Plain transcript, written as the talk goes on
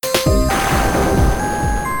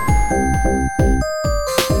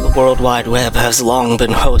The World Wide Web has long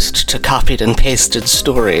been host to copied and pasted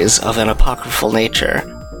stories of an apocryphal nature.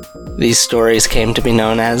 These stories came to be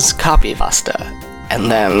known as copypasta, and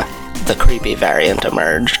then the creepy variant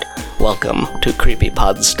emerged. Welcome to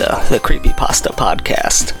Creepypodsta, the Creepypasta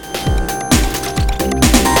podcast.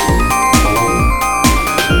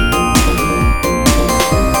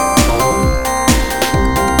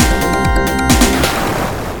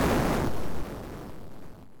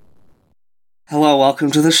 Hello,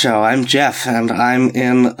 welcome to the show. I'm Jeff, and I'm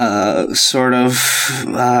in a sort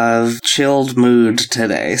of chilled mood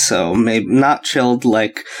today. So maybe not chilled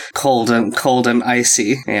like cold and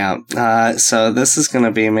icy. Yeah. So this is going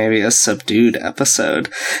to be maybe a subdued episode,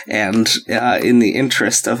 and in the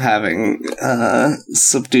interest of having a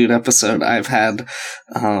subdued episode, I've had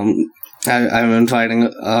I'm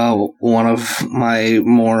inviting one of my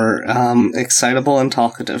more excitable and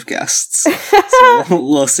talkative guests. So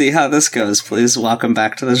we'll see how this goes. Please welcome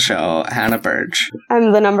back to the show, Hannah Burge.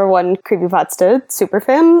 I'm the #1 Creepypasta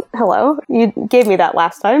superfan. Hello. You gave me that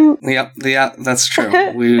last time. Yep, that's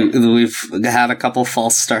true. We've had a couple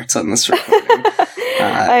false starts on this recording.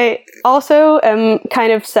 I also am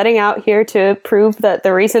kind of setting out here to prove that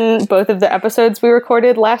the reason both of the episodes we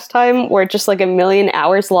recorded last time were just like a million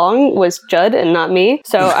hours long was Judd and not me.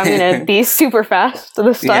 So I'm going to be super fast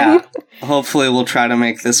this time. Yeah. Hopefully we'll try to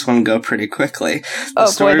make this one go pretty quickly.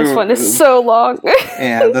 This one is so long.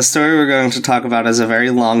 Yeah, the story we're going to talk about is a very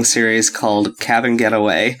long series called Cabin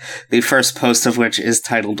Getaway, the first post of which is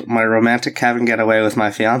titled My Romantic Cabin Getaway with My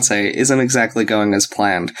Fiancé Isn't Exactly Going As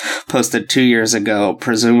Planned, posted 2 years ago,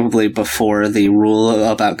 presumably before the rule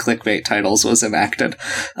about clickbait titles was enacted.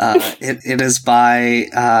 It is by,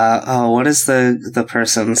 what is the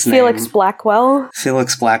person's name? Felix Blackwell.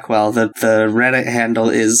 Felix Blackwell. The Reddit handle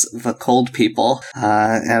is The Cold People.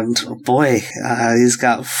 And boy, he's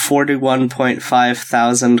got 41.5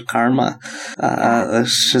 thousand karma.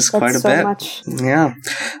 That's just quite a bit. Much. Yeah.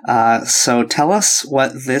 So tell us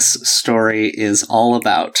what this story is all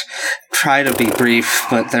about. Try to be brief,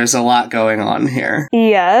 but there's a lot going on here.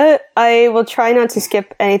 Yeah, I will try not to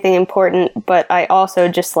skip anything important, but I also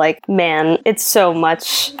just man, it's so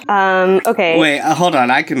much. Okay. Wait, hold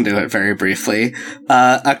on, I can do it very briefly.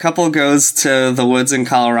 A couple goes to the woods in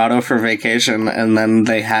Colorado for vacation, and then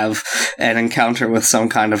they have an encounter with some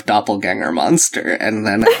kind of doppelganger monster, and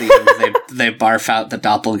then at the end they barf out the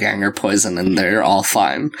doppelganger poison, and they're all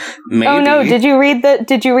fine. Maybe. Oh no, did you read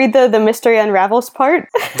the Mystery Unravels part?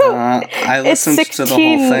 I listened to the whole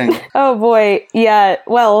thing. Oh boy, yeah.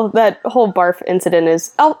 Well, that whole barf incident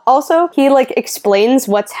is... Also, he explains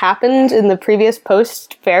what's happened in the previous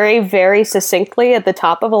post very, very succinctly at the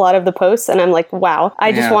top of a lot of the posts, and I'm like, wow,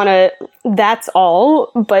 I just want to... That's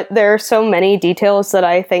all, but there are so many details that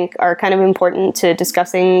I think are kind of important to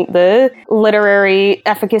discussing the literary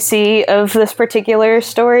efficacy of this particular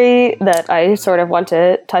story that I sort of want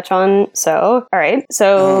to touch on. So, all right.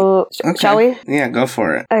 So, okay. Shall we? Yeah, go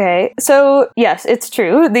for it. Okay. So, yes, it's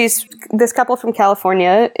true. This couple from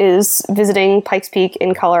California is visiting Pikes Peak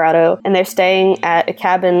in Colorado, and they're staying at a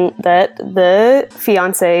cabin that the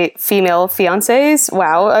female fiancés,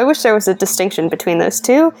 wow, I wish there was a distinction between those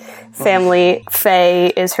two, family,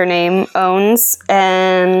 Faye is her name, owns,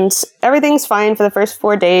 and everything's fine for the first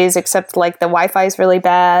 4 days, except the Wi-Fi is really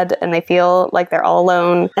bad, and they feel like they're all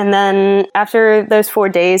alone. And then after those 4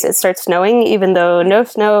 days, it starts snowing, even though no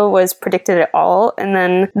snow was predicted at all. And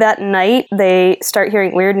then that night, they start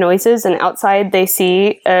hearing weird noises, and outside they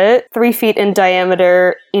see a 3 feet in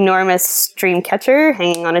diameter, enormous dream catcher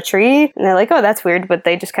hanging on a tree. And they're like, oh, that's weird, but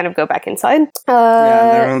they just kind of go back inside.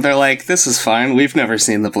 Yeah, they're like, this is fine. We've never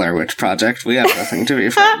seen the Blair Witch Project. We have nothing to be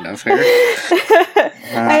frightened of here.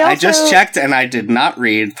 I just checked, and I did not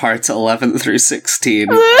read parts 11 through 16.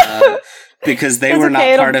 Because they were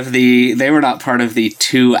not part of the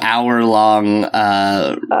 2-hour-long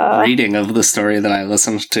reading of the story that I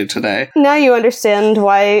listened to today. Now you understand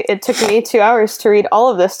why it took me 2 hours to read all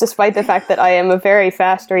of this, despite the fact that I am a very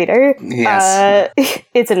fast reader. Yes.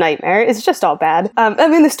 It's a nightmare. It's just all bad. I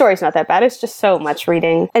mean, the story's not that bad. It's just so much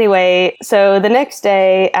reading. Anyway, so the next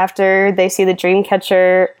day, after they see the dream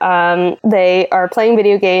catcher, they are playing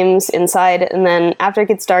video games inside, and then after it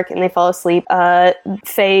gets dark and they fall asleep,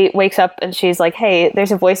 Faye wakes up and and she's like, hey,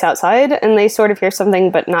 there's a voice outside, and they sort of hear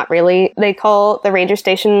something, but not really. They call the ranger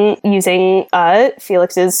station using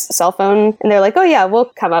Felix's cell phone, and they're like, oh yeah, we'll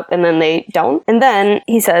come up, and then they don't. And then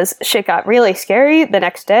he says, shit got really scary the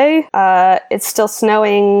next day. It's still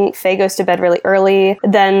snowing. Faye goes to bed really early,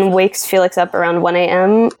 then wakes Felix up around 1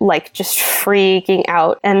 a.m., like just freaking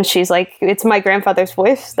out. And she's like, it's my grandfather's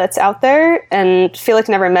voice that's out there. And Felix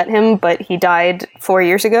never met him, but he died 4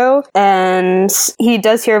 years ago. And he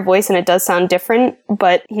does hear a voice and it does sound different,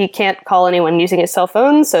 but he can't call anyone using his cell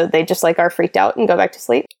phone. So they just like are freaked out and go back to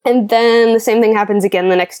sleep. And then the same thing happens again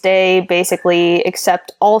the next day, basically,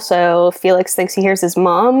 except also Felix thinks he hears his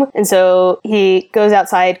mom. And so he goes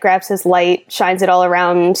outside, grabs his light, shines it all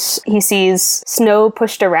around. He sees snow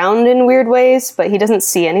pushed around in weird ways, but he doesn't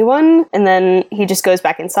see anyone. And then he just goes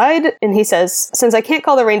back inside and he says, since I can't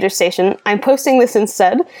call the ranger station, I'm posting this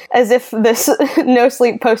instead, as if this no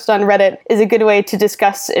sleep post on Reddit is a good way to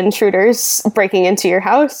discuss intruders breaking into your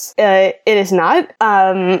house. It is not.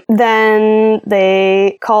 Then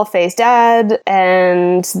they call Faye's dad,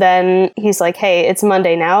 and then he's like, hey, it's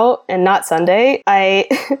Monday now and not Sunday. I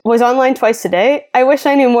was online twice today. I wish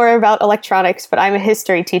I knew more about electronics, but I'm a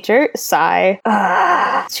history teacher. Sigh.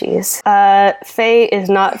 Jeez. Faye is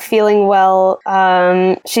not feeling well.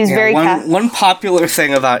 She's very... One popular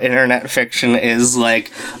thing about internet fiction is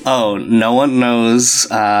like, oh, no one knows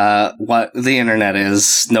what the internet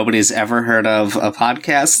is. Nobody's ever heard of a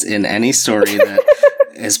podcast in any story that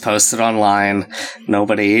is posted online.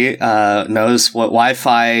 Nobody knows what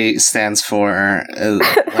Wi-Fi stands for.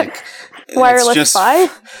 Like, wireless just fi?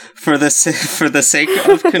 For the sake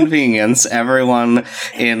of convenience, everyone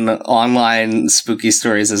in online spooky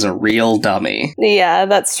stories is a real dummy. Yeah,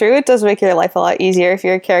 that's true. It does make your life a lot easier if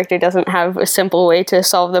your character doesn't have a simple way to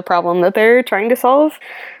solve the problem that they're trying to solve.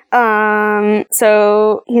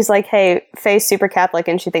 So he's like, hey, Faye's super Catholic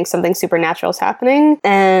and she thinks something supernatural is happening.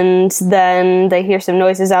 And then they hear some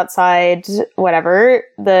noises outside, whatever.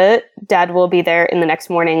 The dad will be there in the next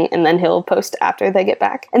morning and then he'll post after they get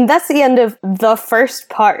back. And that's the end of the first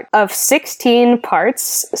part of 16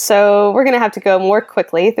 parts. So we're going to have to go more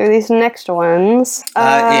quickly through these next ones.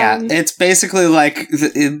 Yeah, it's basically like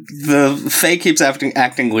the Faye keeps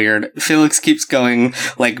acting weird. Felix keeps going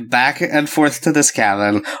like back and forth to this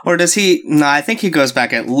cabin. Or does he? No, I think he goes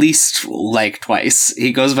back at least like twice.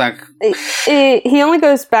 He goes back. He only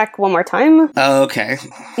goes back one more time. Oh, okay.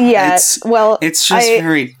 Yeah. It's just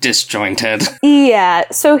very disjointed. Yeah.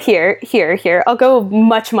 So here. I'll go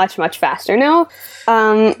much faster now.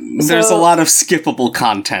 There's a lot of skippable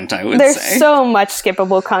content, I would say. There's so much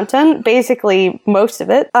skippable content. Basically, most of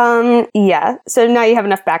it. Yeah. So now you have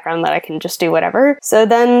enough background that I can just do whatever. So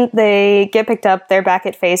then they get picked up. They're back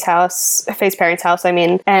at Faye's parents' house, I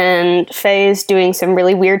mean. And Faye's doing some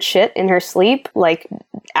really weird shit in her sleep, like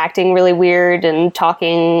acting really weird and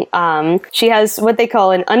talking. She has what they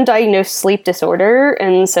call an undiagnosed sleep disorder,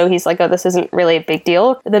 and so he's like, oh, this isn't really a big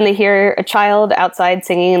deal. But then they hear a child outside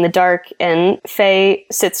singing in the dark, and Faye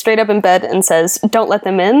sits straight up in bed and says, don't let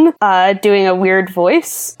them in, doing a weird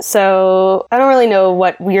voice. So I don't really know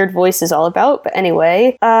what weird voice is all about, but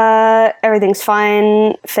anyway, everything's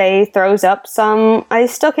fine. Faye throws up some. I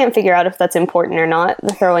still can't figure out if that's important or not,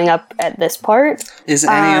 the throwing up at this part. Is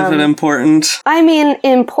any of it important? I mean,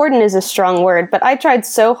 important is a strong word, but I tried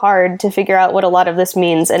so hard to figure out what a lot of this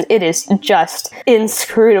means, and it is just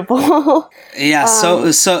inscrutable. Yeah,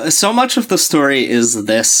 so much of the story is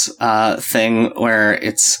this thing where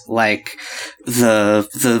it's like the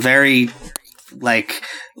very like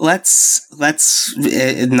let's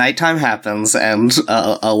nighttime happens and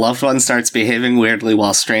a loved one starts behaving weirdly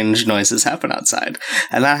while strange noises happen outside,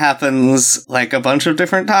 and that happens like a bunch of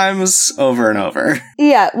different times over and over.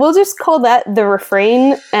 Yeah, we'll just call that the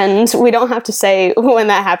refrain, and we don't have to say when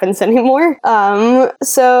that happens anymore.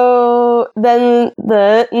 So then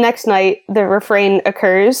the next night the refrain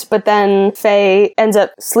occurs, but then Faye ends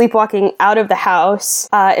up sleepwalking out of the house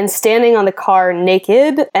and standing on the car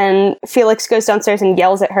naked, and Felix goes downstairs and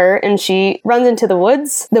yells at her, and she runs into the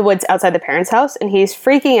woods outside the parents' house, and he's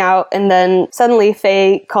freaking out, and then suddenly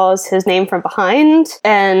Faye calls his name from behind,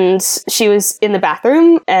 and she was in the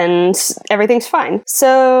bathroom, and everything's fine.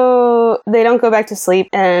 So they don't go back to sleep,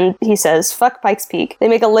 and he says, fuck Pikes Peak. They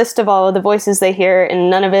make a list of all of the voices they hear, and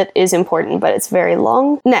none of it is important, but it's very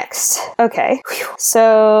long. Next. Okay.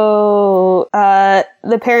 So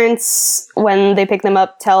the parents when they pick them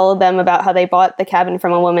up, tell them about how they bought the cabin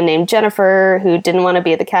from a woman named Jennifer who didn't want to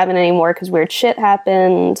be at the cabin anymore because weird shit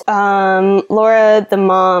happened. Laura, the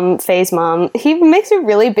mom, Faye's mom, he makes a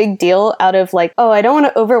really big deal out of like, oh, I don't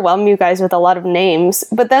want to overwhelm you guys with a lot of names,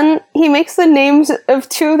 but then he makes the names of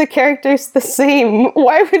two of the characters the same.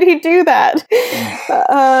 Why would he do that?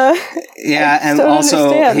 Yeah, and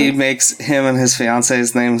also he makes him and his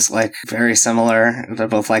fiance's names like very similar. They're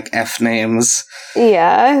both like F names.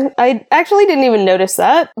 Yeah, I actually didn't even notice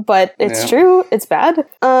that, but it's true. It's bad.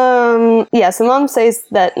 So mom says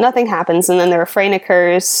that nothing happens, and then the refrain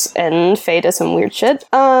occurs, and Faye does some weird shit.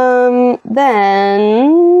 Then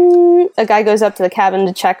a guy goes up to the cabin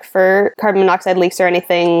to check for carbon monoxide leaks or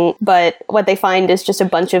anything, but what they find is just a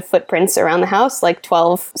bunch of footprints around the house, like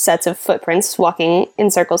 12 sets of footprints walking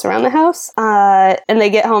in circles around the house. And they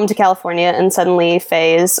get home to California, and suddenly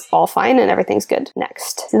Faye is all fine and everything's good.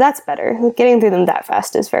 Next. So that's better. Getting through them that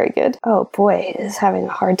fast is very good. Oh boy, is having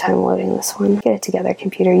a hard time loading this one. Get it together,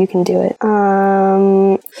 computer. You can do it.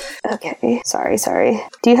 Okay. Sorry.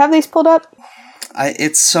 Do you have these pulled up?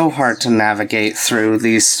 It's so hard to navigate through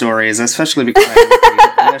these stories, especially because I didn't read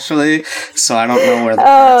it initially, so I don't know where the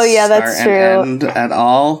parts that's start and end at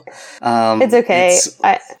all. It's okay.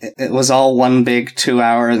 It was all one big 2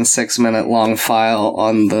 hour and 6 minute long file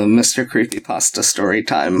on the Mr. Creepypasta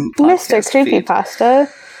Storytime podcast Mr. Creepypasta.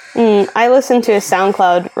 I listened to a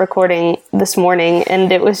SoundCloud recording this morning,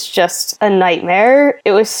 and it was just a nightmare.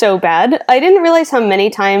 It was so bad. I didn't realize how many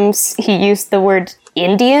times he used the word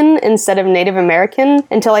Indian instead of Native American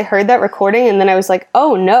until I heard that recording, and then I was like,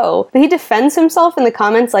 oh no. But he defends himself in the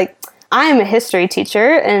comments like, I'm a history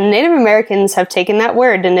teacher, and Native Americans have taken that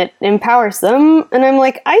word and it empowers them. And I'm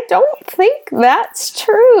like, I don't think that's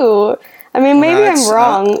true. I mean, maybe I'm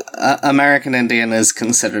wrong. American Indian is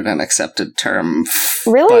considered an accepted term.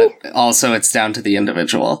 Really? But also it's down to the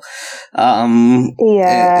individual.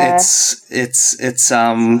 Yeah. It's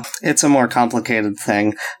a more complicated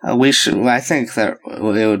thing. I think that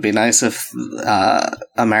it would be nice if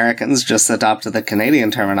Americans just adopted the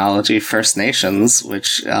Canadian terminology, First Nations,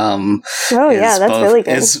 which that's really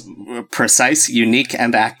good. Is precise, unique,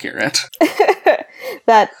 and accurate.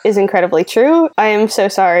 That is incredibly true. I am so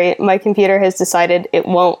sorry. My computer has decided it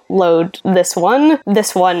won't load this one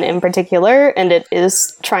in particular, and it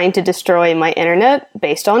is trying to destroy my internet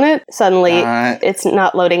based on it. Suddenly, it's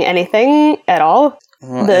not loading anything at all.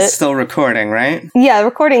 Well, it's still recording, right? Yeah, the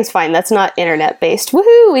recording's fine. That's not internet-based.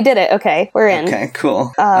 Woohoo! We did it. Okay, we're in. Okay,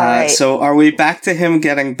 cool. Right. So are we back to him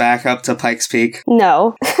getting back up to Pikes Peak?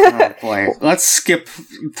 No. Oh, boy. Let's skip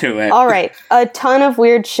to it. All right. A ton of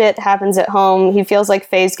weird shit happens at home. He feels like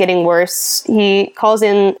Faye's getting worse. He calls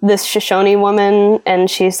in this Shoshone woman, and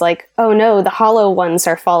she's like, oh no, the hollow ones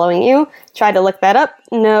are following you. Try to look that up.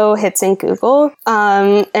 No hits in Google.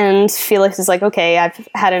 And Felix is like, okay, I've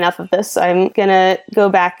had enough of this. I'm gonna go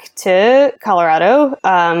back to Colorado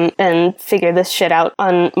and figure this shit out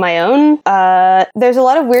on my own. There's a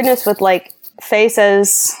lot of weirdness with like Faye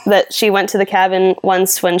says that she went to the cabin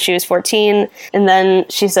once when she was 14, and then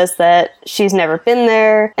she says that she's never been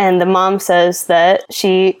there, and the mom says that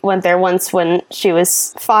she went there once when she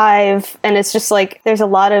was 5, and it's just like, there's a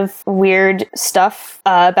lot of weird stuff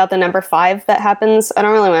about the number 5 that happens. I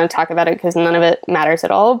don't really want to talk about it because none of it matters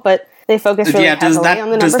at all, but they focus really heavily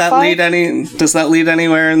on the number 5. Does that lead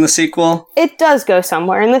anywhere in the sequel? It does go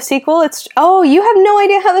somewhere in the sequel. You have no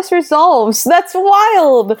idea how this resolves. That's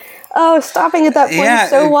wild. Oh, stopping at that point is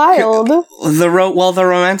so wild. The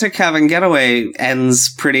romantic cabin getaway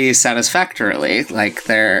ends pretty satisfactorily. Like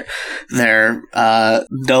they're no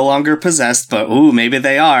longer possessed, but maybe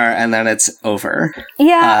they are, and then it's over.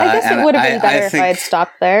 Yeah, I guess it would have been better if I had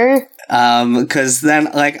stopped there. Because then,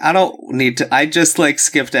 like, I don't need to, I just, like,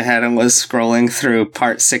 skipped ahead and was scrolling through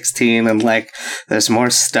part 16, and, like, there's more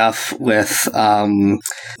stuff with,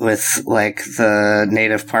 like, the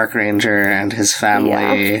native park ranger and his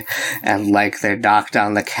family, and, like, they're docked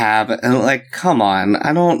on the cab, and, like, come on,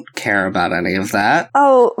 I don't care about any of that.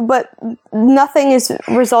 Oh, but nothing is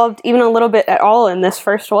resolved even a little bit at all in this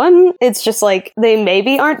first one. It's just, like, they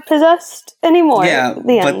maybe aren't possessed anymore. Yeah,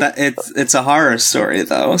 but it's a horror story,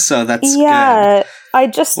 though, so that's good.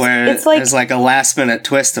 It's like there's like a last minute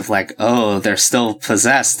twist of like, oh, they're still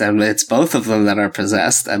possessed, and it's both of them that are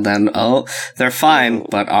possessed, and then they're fine,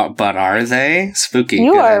 but are they? Spooky.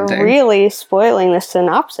 You are really spoiling the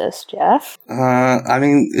synopsis, Jeff. I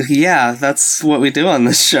mean, yeah, that's what we do on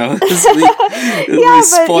this show. We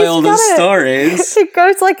spoil the stories. It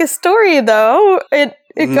goes like a story, though.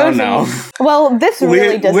 It goes well, this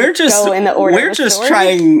really doesn't go in the order of the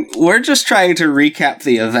story. We're just trying to recap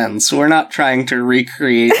the events. We're not trying to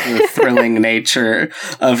recreate the thrilling nature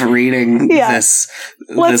of reading this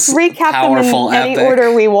recap powerful them in epic. any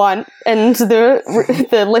order we want, and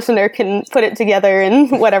the listener can put it together in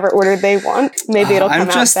whatever order they want. Maybe it'll come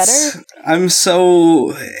out better. I'm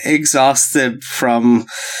so exhausted from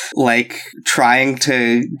like trying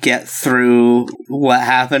to get through what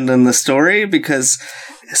happened in the story because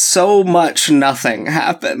so much nothing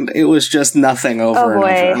happened. It was just nothing over and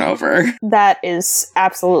over and over. That is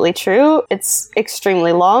absolutely true. It's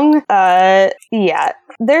extremely long. Yeah.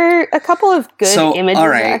 There are a couple of good images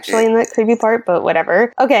actually in that creepy part, but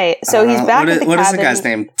whatever. Okay, so he's back at the cabin. What is the guy's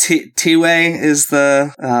name? T-Way is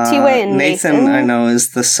the... T-Way and Nathan, I know,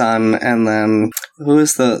 is the son, and then who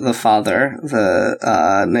is the father?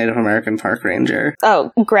 The Native American park ranger.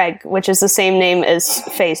 Oh, Greg, which is the same name as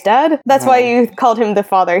Faye's dad. That's why you called him the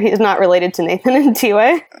father. He's not related to Nathan and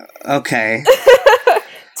T-Way. Okay.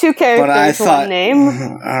 Two characters, one name.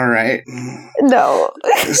 All right. No.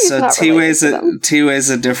 So T-Way's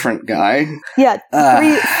a different guy. Yeah,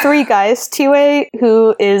 three guys. T-Way,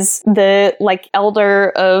 who is the elder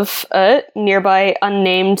of a nearby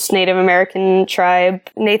unnamed Native American tribe.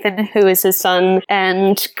 Nathan, who is his son,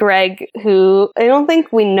 and Greg, who I don't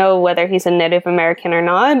think we know whether he's a Native American or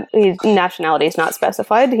not. His nationality is not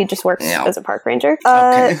specified. He just works as a park ranger.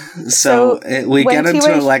 Okay. So we get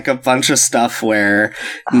into a bunch of stuff where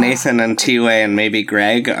Nathan and T-Way and maybe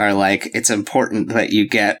Greg are like, it's important that you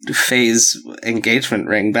get Faye's engagement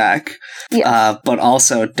ring back. Yes. But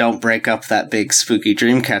also don't break up that big spooky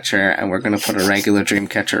dream catcher, and we're going to put a regular dream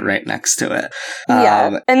catcher right next to it.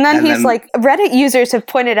 Yeah. And then he's like, Reddit users have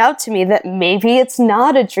pointed out to me that maybe it's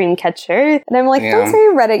not a dream catcher. And I'm like, don't say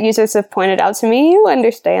Reddit users have pointed out to me. You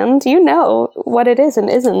understand. You know what it is and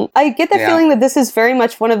isn't. I get the feeling that this is very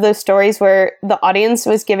much one of those stories where the audience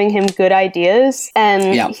was giving him good ideas,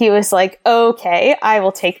 and he was like, okay, I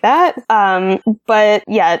will take that. But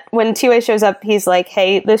yeah, when T-Way shows up, he's like,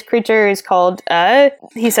 hey, this creature is called,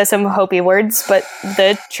 he says some Hopi words, but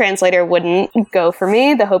the translator wouldn't go for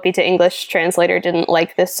me. The Hopi to English translator didn't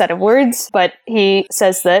like this set of words, but he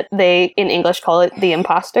says that they, in English, call it the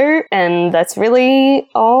imposter, and that's really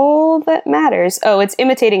all that matters. Oh, it's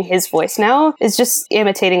imitating his voice now. It's just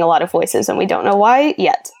imitating a lot of voices, and we don't know why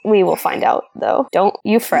yet. We will find out, though. Don't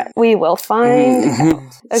you fret. We will find out.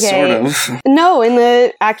 Okay. Sort of. No, in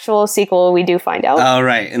the actual sequel, we do find out. Oh,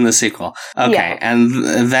 right, in the sequel. Okay, and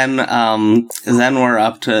then we're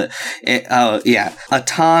up to it. Oh, yeah,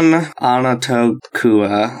 Atan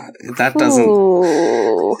Anatokua. That doesn't.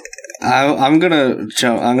 Ooh. I'm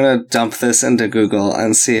gonna dump this into Google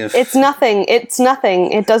and see if it's nothing. It's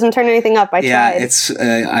nothing. It doesn't turn anything up. I tried. It's.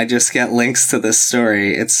 I just get links to this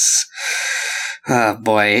story. It's.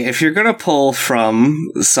 Boy, if you're gonna pull from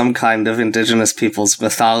some kind of indigenous people's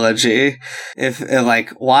mythology,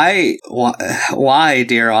 why,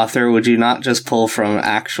 dear author, would you not just pull from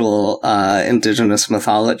actual indigenous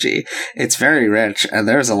mythology? It's very rich, and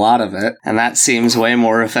there's a lot of it, and that seems way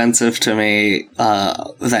more offensive to me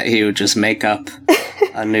that he would just make up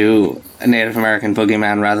a new Native American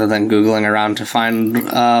boogeyman rather than Googling around to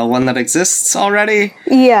find one that exists already.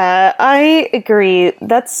 Yeah, I agree.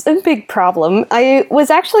 That's a big problem. I was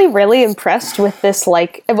actually really impressed with this,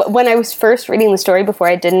 when I was first reading the story before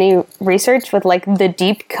I did any research, with, the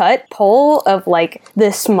deep cut pull of,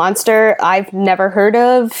 this monster I've never heard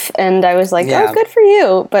of, and I was like, oh, good for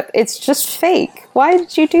you, but it's just fake. Why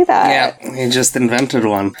did you do that? Yeah, he just invented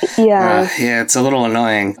one. Yeah. Yeah, it's a little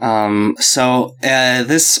annoying. So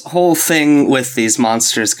this whole thing with these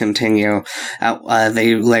monsters continue.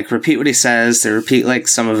 They, repeat what he says. They repeat,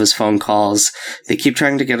 some of his phone calls. They keep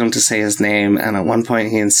trying to get him to say his name, and at one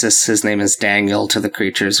point he insists his name is Daniel to the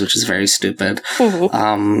creatures, which is very stupid.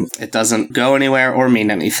 Mm-hmm. It doesn't go anywhere or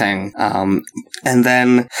mean anything. And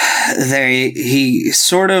then he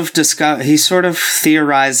sort of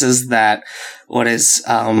theorizes that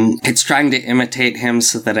it's trying to imitate him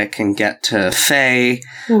so that it can get to Faye,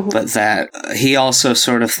 but that he also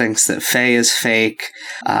sort of thinks that Faye is fake,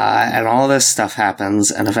 and all this stuff happens,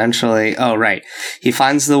 and eventually, he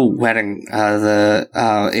finds the wedding, the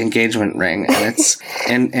engagement ring, and it's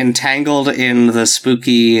entangled in the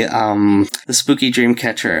spooky dream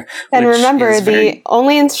catcher. And remember, the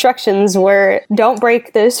only instructions were, don't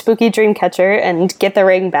break the spooky dream catcher and get the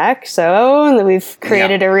ring back, so we've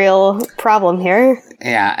created a real problem here.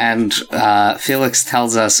 Yeah, and Felix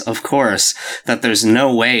tells us, of course, that there's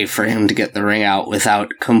no way for him to get the ring out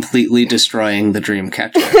without completely destroying the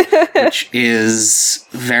Dreamcatcher, which is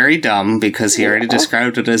very dumb because he already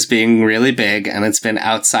described it as being really big and it's been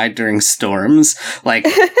outside during storms. Like,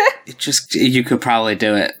 you could probably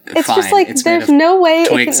do it It's fine. just like, It's there's made of no way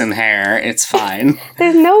twigs and hair. It's fine.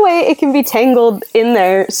 There's no way it can be tangled in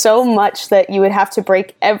there so much that you would have to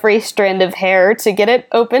break every strand of hair to get it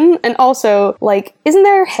open. And also, like, isn't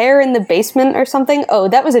there hair in the basement or something? Oh,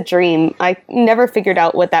 that was a dream. I never figured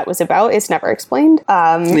out what that was about. It's never explained.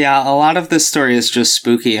 Yeah, a lot of this story is just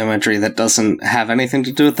spooky imagery that doesn't have anything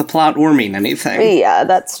to do with the plot or mean anything. Yeah,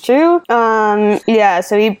 that's true. Yeah,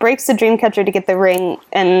 so he breaks the Dreamcatcher to get the ring,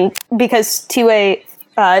 and because T-Way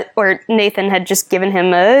or Nathan had just given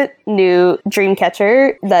him a new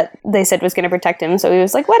Dreamcatcher that they said was going to protect him, so he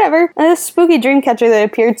was like, whatever. And this spooky Dreamcatcher that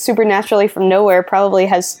appeared supernaturally from nowhere probably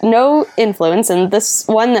has no influence, and this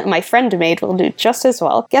one that my friend made will do just as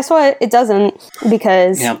well. Guess what? It doesn't,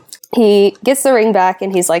 because... Yep. He gets the ring back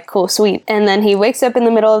and he's like, cool, sweet. And then he wakes up in the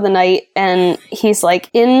middle of the night and he's like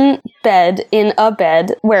in a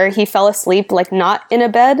bed where he fell asleep, like not in a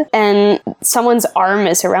bed. And someone's arm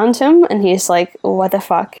is around him and he's like, what the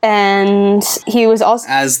fuck? And he was also...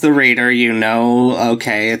 As the reader, you know,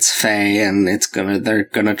 okay, it's Faye and they're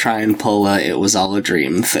gonna try and pull it was all a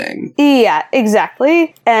dream thing. Yeah,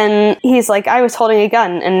 exactly. And he's like, I was holding a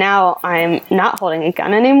gun and now I'm not holding a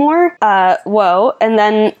gun anymore. Whoa. And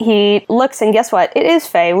then he looks and guess what? It is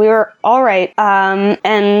Faye. We were all right.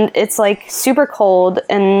 And it's like super cold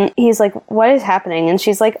and he's like, what is happening? And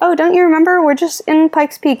she's like, oh, don't you remember? We're just in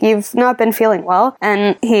Pikes Peak. You've not been feeling well.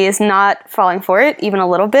 And he is not falling for it even a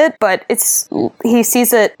little bit, but he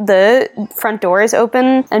sees that the front door is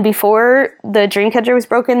open and before the Dreamcatcher was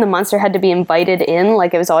broken, the monster had to be invited in.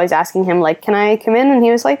 Like it was always asking him like, can I come in? And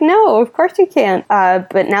he was like, no, of course you can't.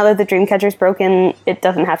 But now that the Dreamcatcher is broken, it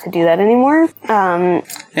doesn't have to do that anymore.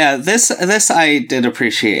 Yeah, this I did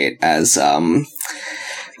appreciate as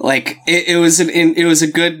like it was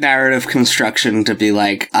a good narrative construction to be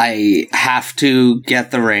like, I have to get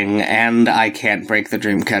the ring and I can't break the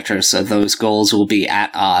Dreamcatcher, so those goals will be at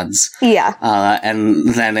odds. Yeah.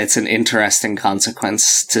 And then it's an interesting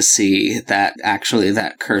consequence to see that actually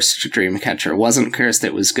that cursed Dreamcatcher wasn't cursed,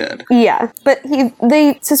 it was good. Yeah, but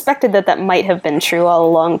they suspected that might have been true all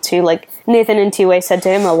along too. Like Nathan and T-Way said to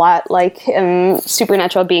him a lot, like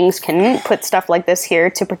supernatural beings can put stuff like this here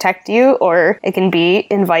to protect you, or it can be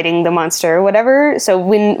inviting the monster or whatever. So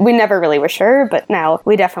we never really were sure, but now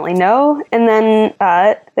we definitely know. And then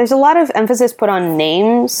there's a lot of emphasis put on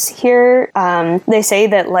names here. They say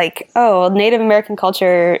that like, oh, Native American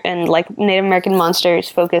culture and like Native American monsters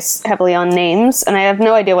focus heavily on names, and I have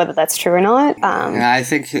no idea whether that's true or not. Yeah, I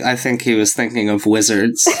think he was thinking of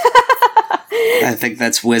wizards. I think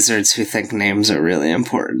that's wizards who think names are really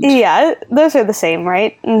important. Yeah, those are the same,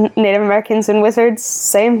 right? Native Americans and wizards,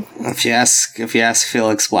 same. If you ask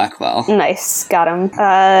Felix Blackwell. Nice, got him.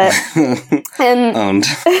 And owned.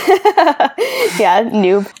 Yeah,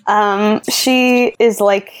 noob. She is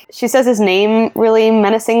like, she says his name really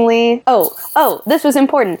menacingly. Oh, this was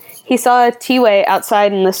important. He saw T-Way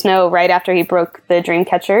outside in the snow right after he broke the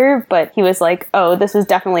Dreamcatcher, but he was like, oh, this is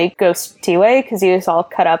definitely Ghost T-Way, because he was all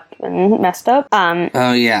cut up and messed up.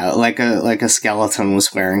 Oh yeah, like a skeleton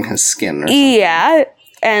was wearing his skin or something. Yeah.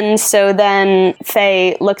 And so then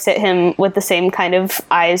Faye looks at him with the same kind of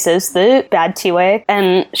eyes as the bad T-Way,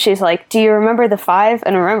 and she's like, do you remember the 5?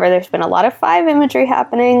 And remember, there's been a lot of 5 imagery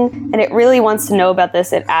happening, and it really wants to know about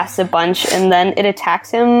this. It asks a bunch, and then it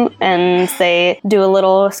attacks him, and they do a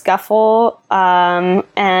little scuffle,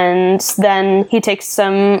 and then he takes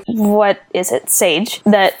some, sage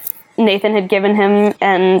that Nathan had given him,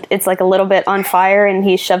 and it's like a little bit on fire, and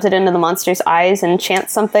he shoves it into the monster's eyes and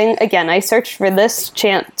chants something. Again, I searched for this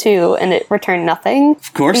chant too, and it returned nothing.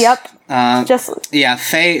 Of course. Yep.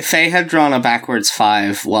 Faye had drawn a backwards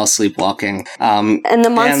 5 while sleepwalking. And the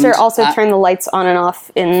monster also turned the lights on and off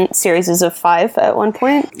in series of 5 at one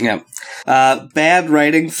point. Yep. Bad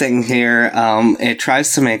writing thing here. It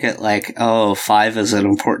tries to make it like, 5 is an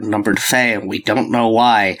important number to Faye, and we don't know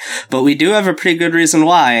why. But we do have a pretty good reason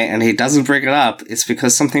why, and he doesn't bring it up. It's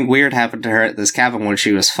because something weird happened to her at this cabin when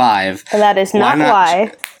she was 5. But that is not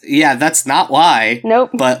why. Yeah, that's not why. Nope.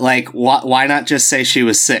 But, like, why not just say she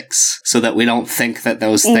was 6, so that we don't think that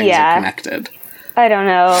those things are connected? I don't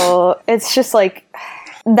know. It's just like...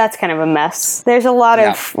 that's kind of a mess. There's a lot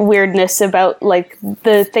of weirdness about, like,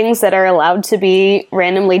 the things that are allowed to be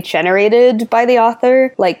randomly generated by the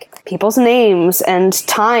author, like people's names and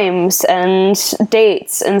times and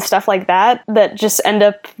dates and stuff like that just end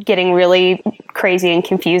up getting really crazy and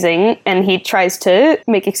confusing, and he tries to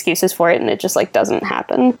make excuses for it and it just like doesn't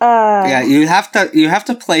happen. You have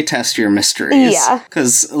to play test your mysteries. Yeah.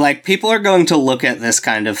 Because like people are going to look at this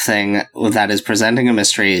kind of thing that is presenting a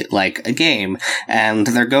mystery like a game, and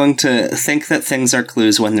they're going to think that things are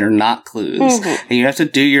clues when they're not clues. Mm-hmm. And you have to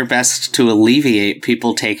do your best to alleviate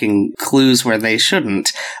people taking clues where they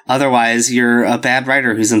shouldn't. Otherwise, you're a bad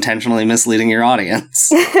writer who's intentionally misleading your audience.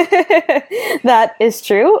 That is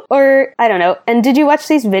true. Or, I don't know. And did you watch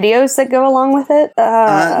these videos that go along with it?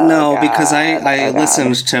 No, because I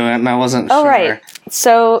listened to it and I wasn't sure. Oh, right.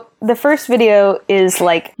 So the first video is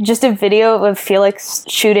like just a video of Felix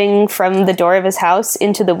shooting from the door of his house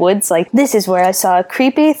into the woods. Like, this is where I saw a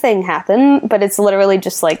creepy thing happen, but it's literally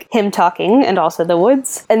just like him talking and also the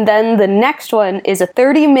woods. And then the next one is a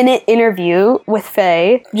 30-minute interview with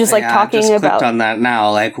Faye, just like talking I just about. clicked on that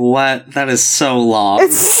now. Like, what? That is so long.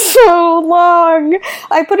 It's so long.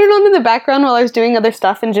 I put it on in the background while I was doing other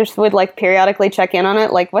stuff and just would like periodically check in on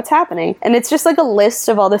it, like what's happening. And it's just like a list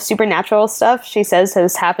of all the supernatural stuff she says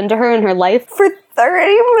has happened to her in her life for 30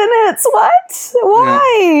 minutes. What?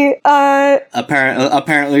 Why? Yeah.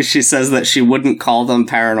 Apparently she says that she wouldn't call them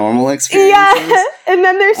paranormal experiences. Yeah, and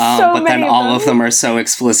then there's so but many then all of them are so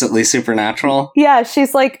explicitly supernatural. Yeah,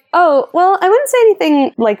 she's like, oh, well, I wouldn't say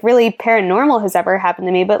anything like really paranormal has ever happened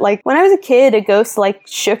to me, but like when I was a kid, a ghost like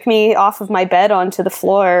shook me off of my bed onto the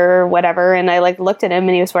floor or whatever, and I like looked at him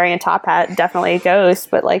and he was wearing a top hat, definitely a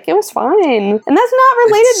ghost, but like it was fine. And that's not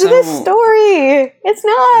related to this story. It's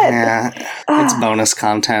not. Yeah, it's bonus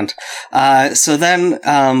content. So then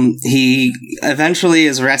he eventually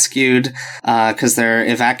is rescued because they're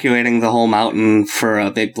evacuating the whole mountain for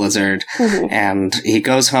a big blizzard. Mm-hmm. And he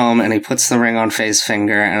goes home and he puts the ring on Faye's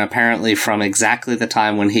finger, and apparently from exactly the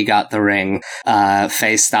time when he got the ring,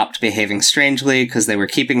 Faye stopped behaving strangely because they were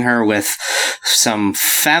keeping her with some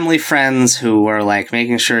family friends who were like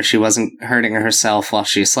making sure she wasn't hurting herself while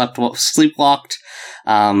she sleepwalked.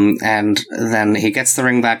 And then he gets the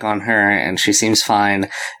ring back on her and she seems fine.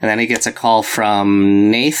 And then he gets a call from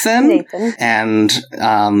Nathan. And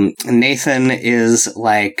Nathan is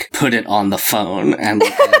like, put it on the phone. And is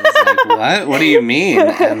like, what? What do you mean?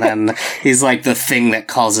 And then he's like, the thing that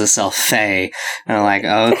calls itself Faye. And I'm like,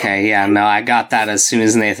 oh, okay, yeah, no, I got that as soon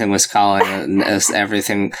as Nathan was calling it, as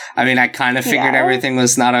everything. I mean, I kind of figured everything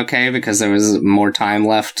was not okay because there was more time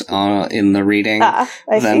left in the reading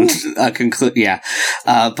than a conclude. Yeah.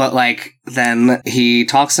 But like, then he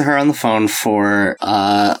talks to her on the phone for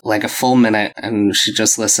like a full minute and she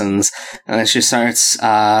just listens, and then she starts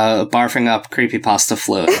barfing up creepypasta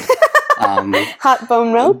fluid. Hot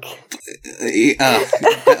bone milk?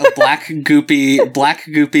 Black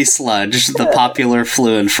goopy sludge, the popular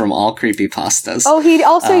fluid from all creepypastas. Oh, he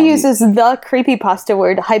also uses the creepypasta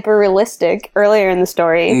word hyper-realistic earlier in the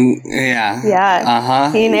story. Yeah. Yeah.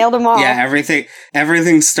 Uh-huh. He nailed them all. Yeah,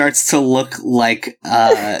 everything starts to look like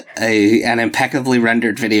an impeccably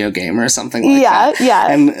rendered video game or something like that.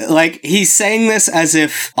 Yeah. And like, he's saying this as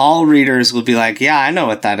if all readers will be like, yeah, I know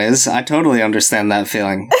what that is. I totally understand that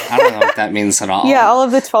feeling. I don't know what that means at all. Yeah, all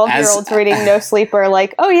of the 12-year-olds reading No Sleep are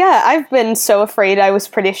like, oh yeah, I've been so afraid I was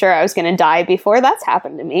pretty sure I was going to die before. That's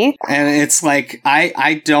happened to me. And it's like,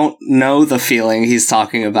 I don't know the feeling he's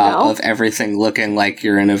talking about of everything looking like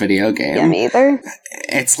you're in a video game. Yeah, me either.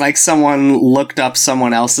 It's like someone looked up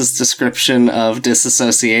someone else's description of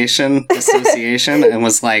dissociation, and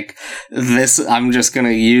was like, this, I'm just going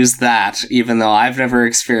to use that, even though I've never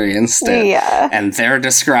experienced it. Yeah. And they're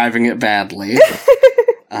describing it badly.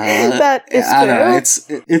 That is true. I don't know,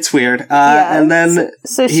 it's weird. And then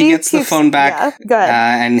so he gets the phone back, go ahead.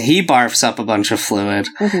 And he barfs up a bunch of fluid,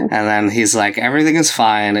 and then he's like, everything is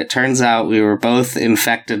fine. It turns out we were both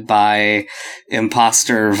infected by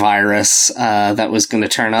imposter virus that was going to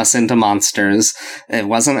turn us into monsters. It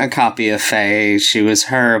wasn't a copy of Faye. She was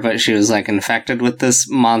her, but she was like infected with this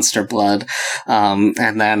monster blood.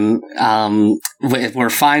 And then we're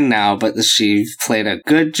fine now, but she played a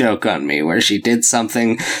good joke on me where she did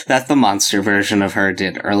something that the monster version of her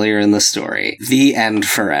did earlier in the story. The end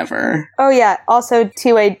forever. Oh yeah, also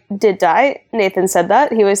T-Way did die. Nathan said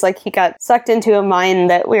that. He was like, he got sucked into a mine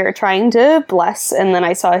that we were trying to bless, and then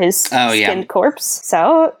I saw his skinned corpse.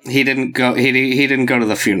 So he didn't go to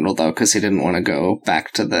the funeral though, because he didn't want to go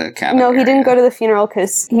back to the cabin. No, he didn't go to the funeral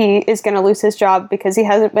because he is going to lose his job because he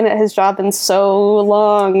hasn't been at his job in so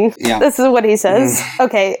long. Yeah. This is what he said. says,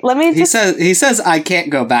 okay, let me just... He says, I can't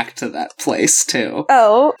go back to that place, too.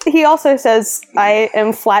 Oh, he also says, I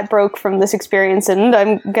am flat broke from this experience and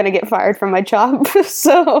I'm gonna get fired from my job.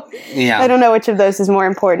 So, yeah. I don't know which of those is more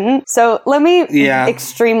important. So, let me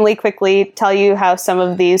extremely quickly tell you how some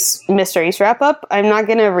of these mysteries wrap up. I'm not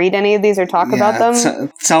gonna read any of these or talk about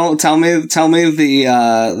them. Tell me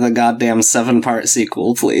the goddamn 7-part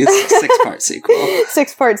sequel, please. 6-part sequel.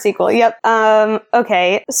 6-part sequel, yep.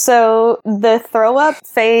 Okay, so the throw up,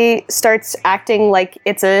 Faye starts acting like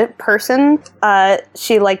it's a person.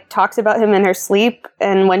 She, like, talks about him in her sleep,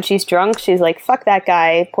 and when she's drunk, she's like, fuck that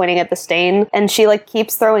guy, pointing at the stain. And she, like,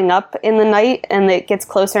 keeps throwing up in the night, and it gets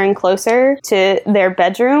closer and closer to their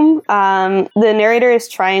bedroom. The narrator is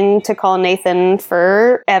trying to call Nathan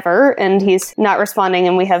forever, and he's not responding,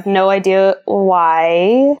 and we have no idea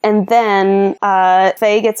why. And then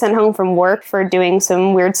Faye gets sent home from work for doing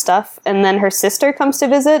some weird stuff, and then her sister comes to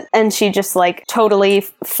visit, and she just, like, totally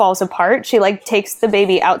falls apart. She, like, takes the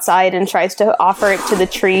baby outside and tries to offer it to the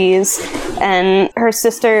trees, and her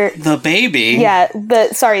sister... The baby? Yeah,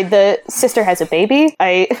 the sister has a baby.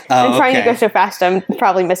 I'm trying to go so fast, I'm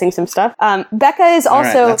probably missing some stuff. Becca is also...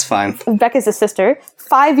 All right, that's fine. Becca's a sister,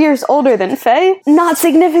 5 years older than Faye. Not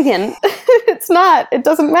significant. It's not. It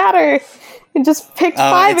doesn't matter. It just picked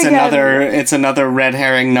 5 again. It's another red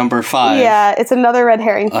herring number 5. Yeah, it's another red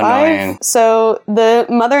herring 5. Annoying. So the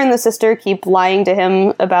mother and the sister keep lying to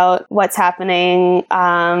him about what's happening.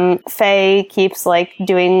 Faye keeps, like,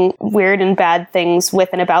 doing weird and bad things with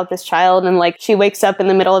and about this child, and, like, she wakes up in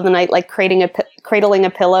the middle of the night, like, cradling a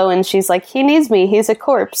pillow, and she's like, he needs me, he's a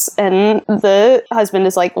corpse. And the husband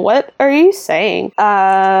is like, what are you saying?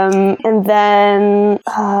 And then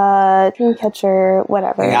Dreamcatcher,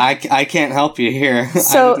 whatever. Yeah, I can't help you here.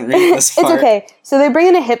 So I didn't read this part. It's okay. So they bring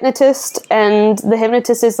in a hypnotist, and the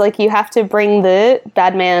hypnotist is like, you have to bring the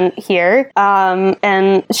bad man here.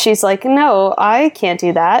 And she's like, no, I can't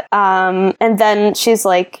do that. And then she's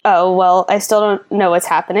like, oh, well, I still don't know what's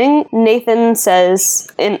happening. Nathan says,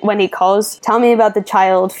 when he calls, tell me about the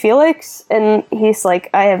child, Felix. And he's like,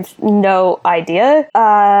 I have no idea.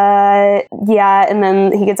 Yeah, and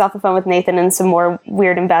then he gets off the phone with Nathan, and some more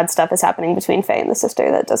weird and bad stuff is happening between Faye and the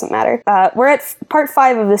sister that doesn't matter. We're at part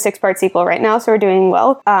 5 of the 6-part sequel right now, so we're doing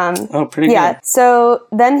well. Pretty good. Yeah, so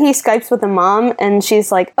then he Skypes with the mom, and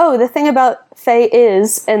she's like, oh, the thing about Faye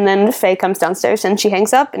is, and then Faye comes downstairs and she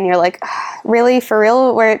hangs up, and you're like, really, for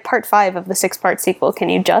real? We're at part 5 of the 6-part sequel. Can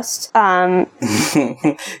you just? Yeah,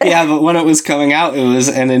 but when it was coming out, it was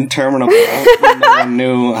an interminable. No one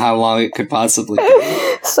knew how long it could possibly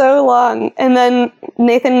be. So long. And then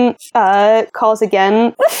Nathan calls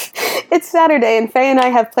again. It's Saturday, and Faye and I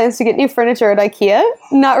have plans to get new furniture at IKEA.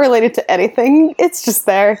 Not related to anything. It's just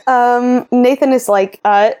there. Nathan is like,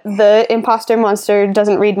 the imposter monster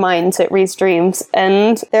doesn't read minds, it reads dreams.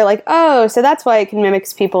 And they're like, oh, so that's why it can mimic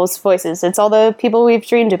people's voices. It's all the people we've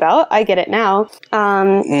dreamed about. I get it now.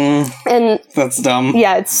 And that's dumb.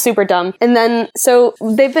 Yeah, it's super dumb. And then, so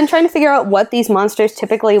they've been trying to figure out what these monsters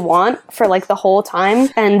typically want for, like, the whole time.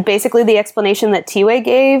 And basically the explanation that T-Way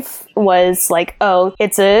gave was like, oh,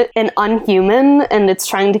 it's an unhuman, and it's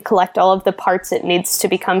trying to collect all of the parts it needs to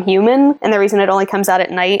become human. And the reason it only comes out at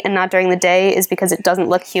night and not during the day is because it doesn't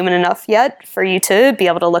look human enough yet for you to be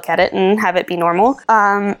able to look at it and have it be normal.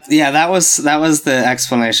 Yeah, that was the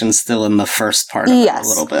explanation still in the first part of it a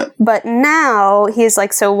little bit. But now he's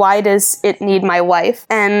like, so why does it need my wife?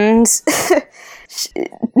 And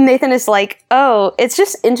Nathan is like, oh, it's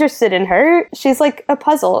just interested in her. She's like a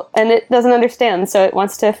puzzle, and it doesn't understand, so it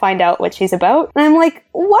wants to find out what she's about. And I'm like,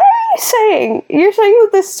 what are you saying? You're saying that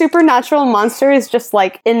this supernatural monster is just,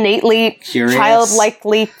 like, innately curious?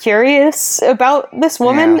 Childlikely curious about this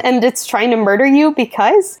woman, and it's trying to murder you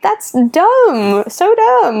because? That's dumb. So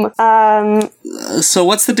dumb. So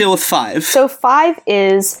what's the deal with 5? So 5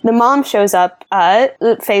 is, the mom shows up,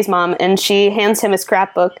 Faye's mom, and she hands him a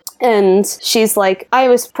scrapbook, and she's like, I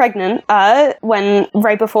was pregnant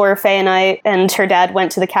right before Faye and I and her dad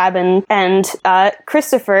went to the cabin, and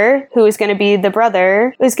Christopher, who is going to be the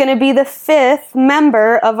brother, is going to be the 5th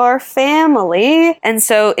member of our family. And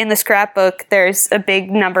so in the scrapbook, there's a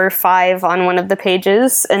big number 5 on one of the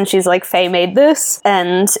pages, and she's like, Faye made this,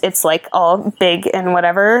 and it's like all big and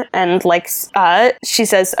whatever, and like she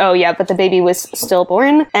says, oh yeah, but the baby was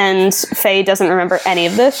stillborn, and Faye doesn't remember any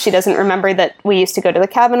of this. She doesn't remember that we used to go to the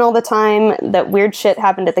cabin all the time, that weird shit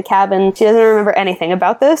happened at the cabin. She doesn't remember anything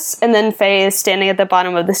about this. And then Faye is standing at the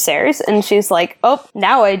bottom of the stairs and she's like, oh,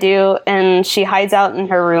 now I do. And she hides out in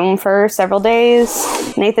her room for several days.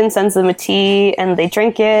 Nathan sends them a tea and they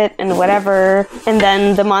drink it and whatever. And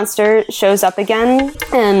then the monster shows up again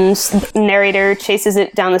and narrator chases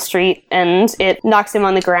it down the street and it knocks him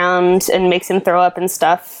on the ground and makes him throw up and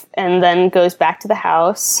stuff. And then goes back to the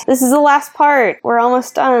house. This is the last part. We're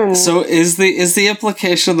almost done. So is the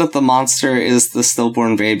implication that the monster is the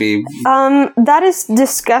stillborn baby? That is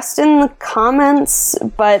discussed in the comments,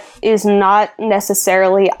 but is not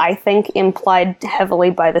necessarily, I think, implied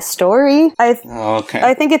heavily by the story. Okay.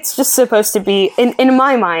 I think it's just supposed to be, in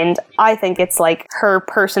my mind, I think it's like her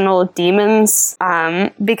personal demons,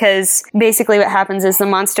 because basically what happens is the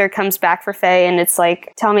monster comes back for Faye and it's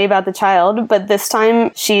like, tell me about the child, but this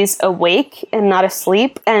time she's awake and not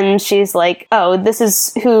asleep, and she's like, oh, this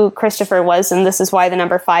is who Christopher was and this is why the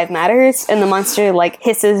number 5 matters, and the monster like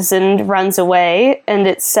hisses and runs away, and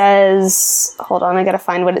it says, hold on, I gotta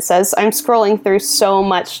find what it says. I'm scrolling through so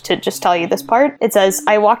much to just tell you this part. It says,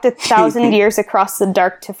 I walked 1,000 years across the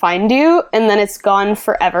dark to find you, and then it's gone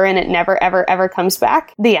forever and it never ever ever comes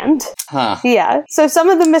back. The end. Huh. Yeah. So some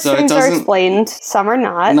of the mysteries are explained, some are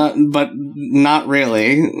not. But not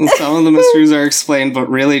really. Some of the mysteries are explained, but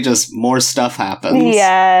really just more stuff happens.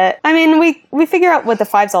 Yeah. I mean, we figure out what the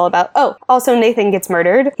 5's all about. Oh, also Nathan gets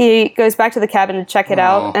murdered. He goes back to the cabin to check it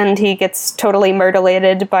out, and he gets totally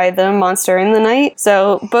murderlated by the monster in the night.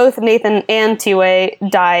 So both Nathan and T-Way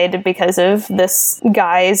died because of this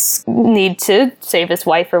guy's need to save his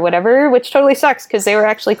wife or whatever, which totally sucks because they were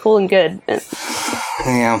actually cool and good.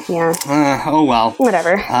 Yeah. Yeah. Oh well.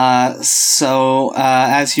 Whatever. So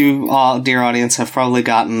as you all, dear audience, have probably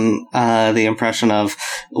gotten the impression of,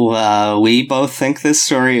 we both think this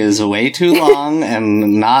story is way too long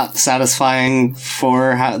and not satisfying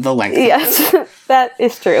for the length. Yes, that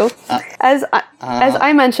is true. As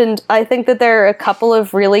I mentioned, I think that there are a couple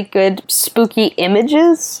of really good spooky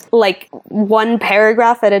images, like one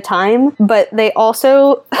paragraph at a time, but they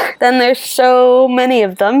also, then there's so many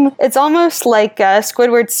of them. It's almost like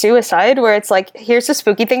Squidward's Suicide, where it's like, here's a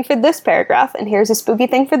spooky thing for this paragraph, and here's a spooky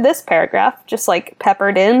thing for this paragraph, just like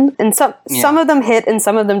peppered in. And some of them hit and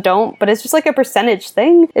some of them don't, but it's just like a percentage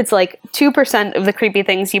thing. It's like 2% of the creepy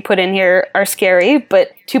things you put in here are scary,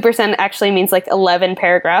 but 2% actually means like 11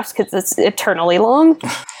 paragraphs because it's eternally long.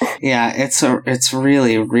 Yeah, it's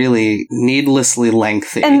really, really needlessly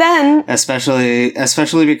lengthy. And then,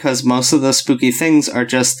 especially because most of the spooky things are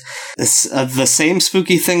just the same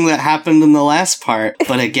spooky thing that happened in the last part,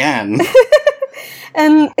 but again.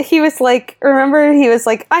 And he was like,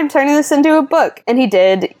 I'm turning this into a book. And he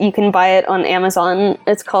did. You can buy it on Amazon.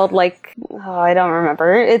 It's called I don't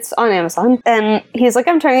remember. It's on Amazon. And he's like,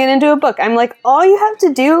 I'm turning it into a book. I'm like, all you have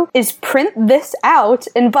to do is print this out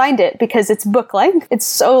and bind it because it's book length. It's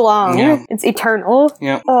so long. Yeah. It's eternal.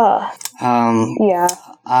 Yeah. Yeah.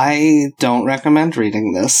 I don't recommend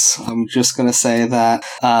reading this. I'm just gonna say that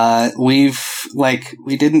we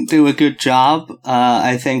didn't do a good job,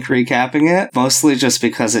 I think, recapping it, mostly just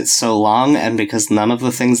because it's so long and because none of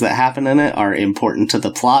the things that happen in it are important to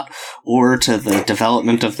the plot or to the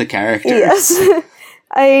development of the characters. Yes.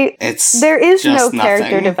 There is no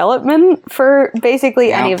character development for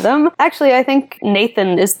basically any of them. Actually, I think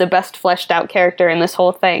Nathan is the best fleshed out character in this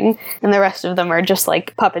whole thing, and the rest of them are just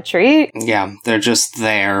like puppetry. Yeah, they're just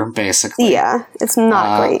there, basically. Yeah, it's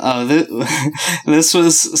not great. This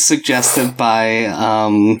was suggested by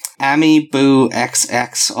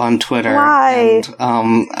AmiBooXX on Twitter. Why?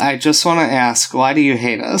 And I just want to ask, why do you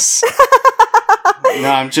hate us? No,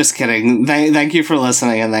 I'm just kidding. Thank you for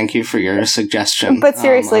listening, and thank you for your suggestion. But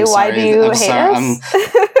seriously, why do you hate us?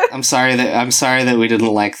 I'm sorry that we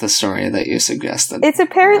didn't like the story that you suggested. It's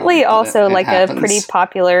apparently also it happens. A pretty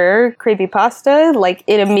popular creepypasta. Like,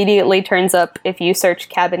 it immediately turns up if you search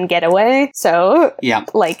Cabin Getaway. So, yeah,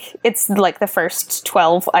 it's like the first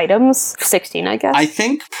 12 items, 16, I guess. I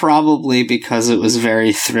think probably because it was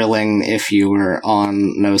very thrilling if you were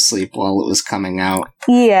on No Sleep while it was coming out.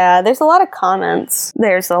 Yeah, there's a lot of comments.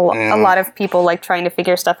 There's a lot of people trying to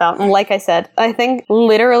figure stuff out. And like I said, I think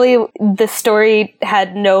literally the story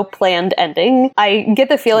had no planned ending. I get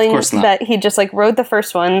the feeling that he just wrote the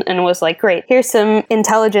first one and was like, great, here's some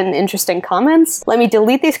intelligent and interesting comments. Let me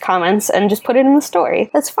delete these comments and just put it in the story.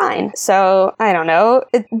 That's fine. So, I don't know.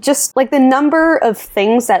 It just, the number of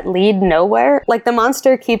things that lead nowhere. The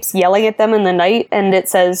monster keeps yelling at them in the night and it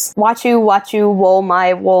says, Wachu, Wachu, Wol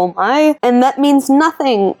my, and that means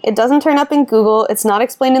nothing. It doesn't turn up in Google. It's not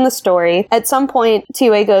explained in the story. At some point,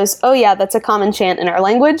 Tue goes, oh yeah, that's a common chant in our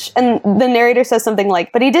language. And the narrator says something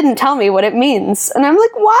like, but he didn't tell me what it means. And I'm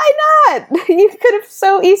like, why not? You could have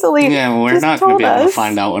so easily we're not going to be able to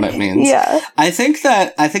find out what it means. Yeah. I think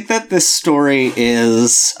that this story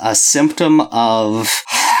is a symptom of,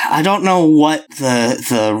 I don't know what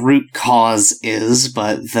the root cause is,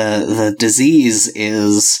 but the disease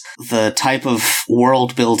is the type of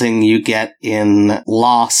world building you get in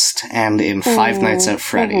Lost and in Five Nights at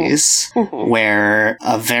Freddy's, where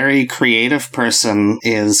a very creative person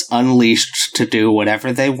is unleashed to do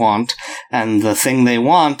whatever they want, and the thing they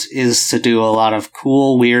want is to do a lot of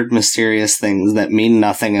cool, weird, mysterious things that mean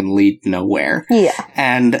nothing and lead nowhere. Yeah.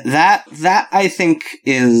 And that I think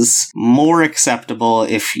is more acceptable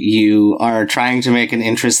if you are trying to make an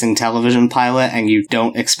interesting television pilot and you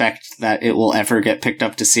don't expect that it will ever get picked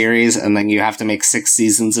up to series, and then you have to make 6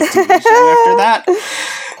 seasons of TV show after that.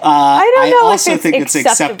 I don't know also if think it's it's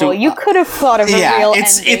acceptable. You could have thought of a real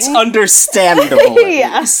ending. It's understandable, at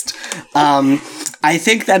Yeah. least. I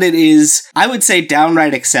think that it is, I would say,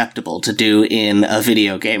 downright acceptable to do in a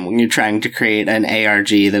video game when you're trying to create an ARG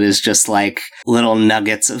that is just like little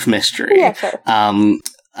nuggets of mystery. Yeah, sure.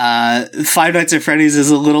 Five Nights at Freddy's is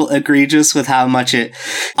a little egregious with how much it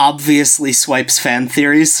obviously swipes fan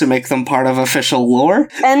theories to make them part of official lore.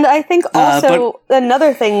 And I think also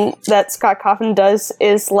another thing that Scott Cawthon does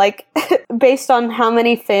is, like, based on how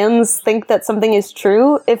many fans think that something is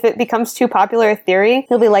true, if it becomes too popular a theory,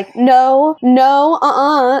 he'll be like, no,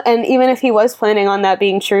 and even if he was planning on that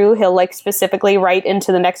being true, he'll, like, specifically write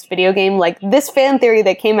into the next video game, like, this fan theory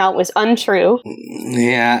that came out was untrue.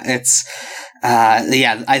 Yeah, it's...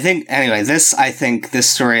 I think, anyway, this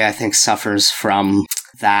story, I think, suffers from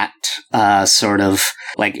that, sort of,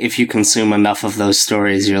 like, if you consume enough of those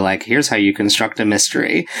stories, you're like, here's how you construct a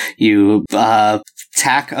mystery. You,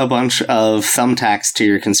 tack a bunch of thumbtacks to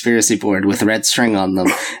your conspiracy board with red string on them,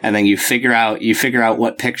 and then you figure out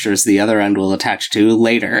what pictures the other end will attach to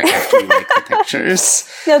later after you make the pictures.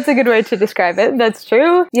 That's a good way to describe it. That's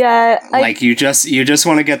true. Yeah. You just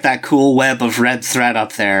want to get that cool web of red thread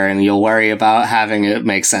up there, and you'll worry about having it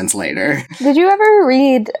make sense later. Did you ever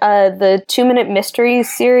read the 2-Minute Mysteries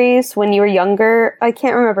series when you were younger? I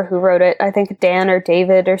can't remember who wrote it. I think Dan or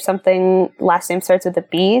David or something. Last name starts with a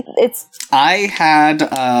B. I had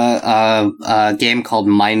a game called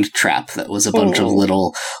Mind Trap that was a bunch of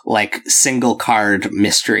little, like, single card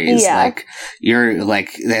mysteries. Yeah.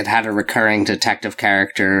 Like, they had a recurring detective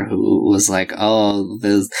character who was like, oh,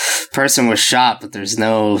 the person was shot, but there's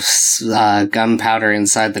no gunpowder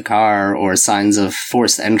inside the car or signs of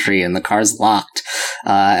forced entry, and the car's locked.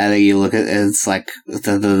 And then you look at it, it's like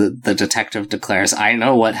the detective declares, I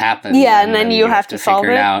know what happened. Yeah, and then you have to solve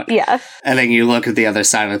figure it out. Yeah. And then you look at the other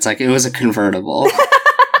side, and it's like, it was a convertible.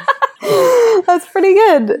 That's pretty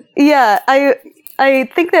good. Yeah, I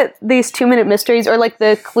think that these 2-minute mysteries, or like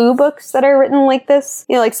the Clue books that are written like this,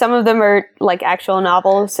 you know, like some of them are like actual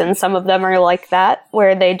novels and some of them are like that,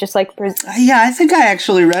 where they just like... Yeah, I think I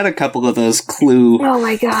actually read a couple of those Clue... Oh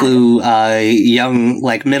my god. Clue, young,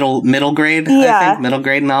 like middle grade, yeah. I think, middle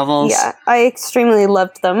grade novels. Yeah, I extremely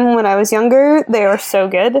loved them when I was younger. They were so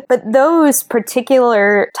good. But those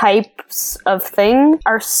particular types of thing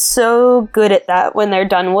are so good at that when they're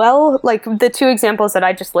done well. Like the 2 examples that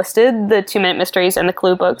I just listed, the 2-minute mysteries and the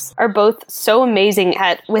Clue books, are both so amazing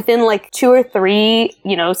at, within like 2 or 3,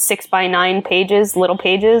 6x9 pages, little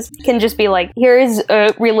pages, can just be like, here is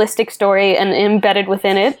a realistic story, and embedded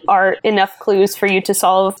within it are enough clues for you to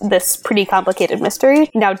solve this pretty complicated mystery.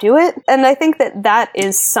 Now do it. And I think that that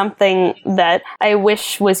is something that I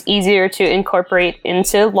wish was easier to incorporate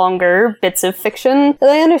into longer bits of fiction. And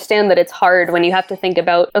I understand that it's hard when you have to think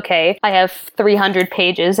about, okay, I have 300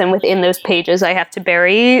 pages, and within those pages I have to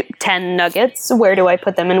bury 10 nuggets. Where do I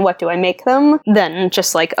put them and what do I make them? Then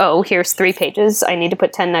just like, oh, here's 3 pages. I need to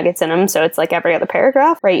put 10 nuggets in them. So it's like every other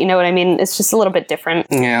paragraph, right? You know what I mean? It's just a little bit different.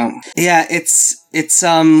 Yeah. Yeah, it's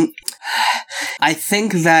I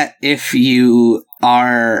think that if you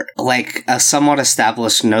are like a somewhat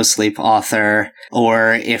established No Sleep author,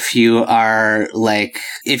 or if you are like,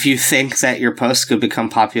 if you think that your post could become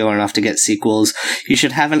popular enough to get sequels, you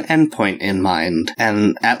should have an endpoint in mind,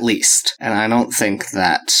 and at least. And I don't think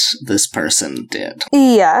that this person did.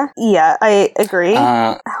 Yeah, I agree.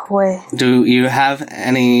 Do you have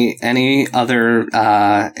any other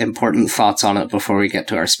important thoughts on it before we get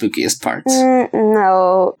to our spookiest parts?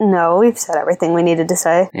 No, we've said everything we needed to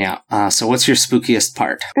say. Yeah. So what's your spookiest spookiest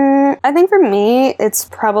part? I think for me, it's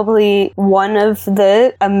probably one of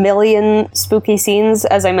the a million spooky scenes.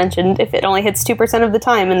 As I mentioned, if it only hits 2% of the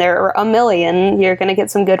time and there are a million, you're going to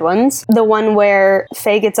get some good ones. The one where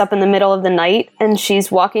Faye gets up in the middle of the night and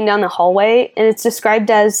she's walking down the hallway, and it's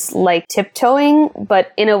described as like tiptoeing,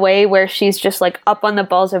 but in a way where she's just like up on the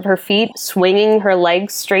balls of her feet, swinging her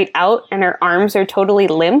legs straight out, and her arms are totally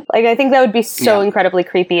limp. Like, I think that would be so incredibly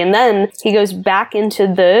creepy. And then he goes back into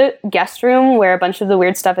the guest room where a bunch of the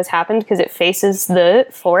weird stuff has happened because it faces the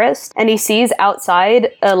forest, and he sees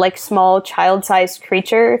outside a like small child-sized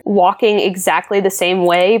creature walking exactly the same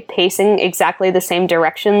way, pacing exactly the same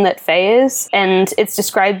direction that Faye is, and it's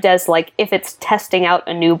described as like if it's testing out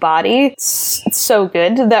a new body. It's so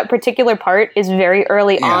good. That particular part is very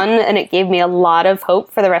early on, and it gave me a lot of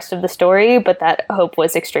hope for the rest of the story, but that hope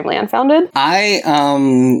was extremely unfounded.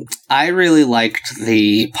 I really liked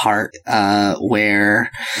the part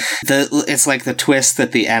where it's like the twist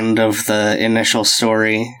at the end of the initial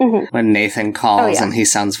story when Nathan calls and he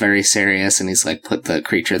sounds very serious and he's like, put the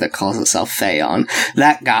creature that calls itself Faye on.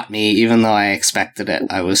 That got me, even though I expected it.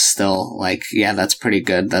 I was still like, yeah, that's pretty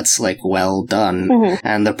good. That's like well done.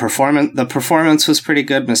 And the performance was pretty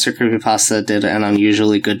good. Mr. Creepypasta did an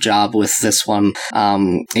unusually good job with this one,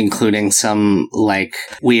 including some like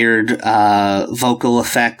weird vocal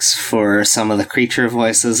effects for some of the creature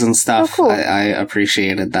voices and stuff. Oh, cool. I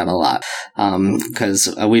appreciated that a lot,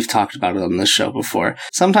 because we've talked about it on this show before.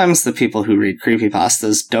 Sometimes the people who read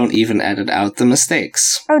creepypastas don't even edit out the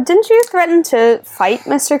mistakes. Oh, didn't you threaten to fight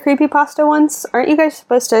Mr. Creepypasta once? Aren't you guys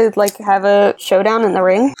supposed to like have a showdown in the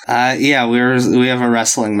ring? Yeah, we have a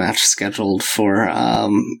wrestling match scheduled for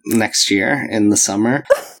next year in the summer.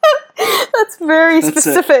 That's very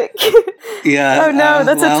specific. Yeah. Oh no,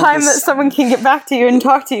 that's a time that someone can get back to you and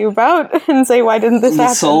talk to you about and say, why didn't this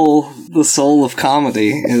happen? The soul of comedy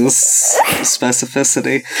is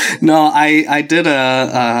specificity. No, I did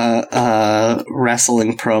a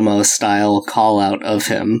wrestling promo style call out of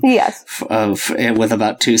him. Yes. With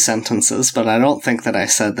about 2 sentences, but I don't think that I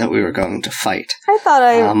said that we were going to fight. I thought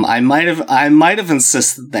I might have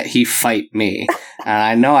insisted that he fight me. And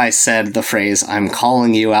I know I said the phrase, "I'm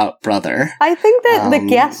calling you out, brother." I think that the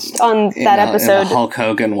guest on that episode, in a Hulk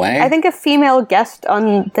Hogan way. I think a female guest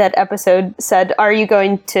on that episode said, "Are you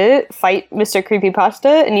going to fight Mr.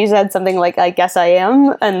 Creepypasta?" And you said something like, "I guess I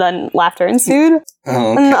am," and then laughter ensued.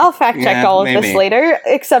 Oh, okay. And I'll fact check all of this later,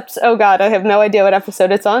 except, oh god, I have no idea what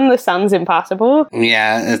episode it's on. This sounds impossible.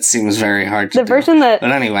 Yeah, it seems very hard to do. Version that...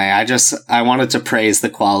 But anyway, I wanted to praise the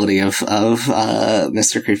quality of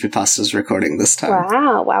Mr. Creepypasta's recording this time.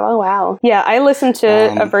 Wow. Yeah, I listened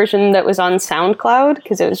to a version that was on SoundCloud,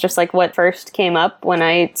 because it was just like what first came up when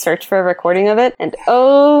I searched for a recording of it, and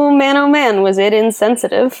oh man, was it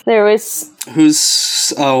insensitive. There was...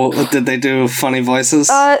 did they do funny voices?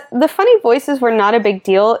 The funny voices were not a big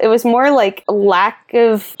deal. It was more like lack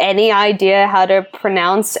of any idea how to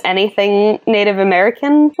pronounce anything Native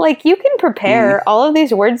American. Like, you can prepare. All of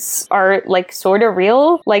these words are like sort of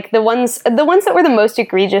real. Like the ones that were the most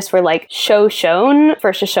egregious were like Shoshone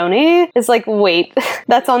for Shoshone. It's like, wait,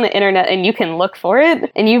 that's on the internet and you can look for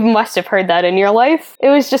it, and you must have heard that in your life. It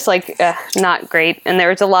was just like not great, and there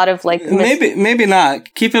was a lot of like maybe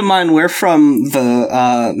not. Keep in mind, we're from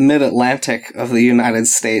the mid-Atlantic of the United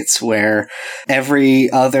States, where every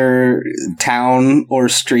other town or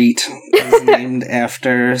street is named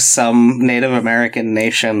after some Native American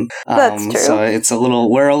nation. That's true. So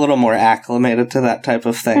we're a little more acclimated to that type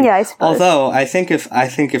of thing. Yeah, I suppose. Although I think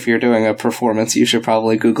if you're doing a performance, you should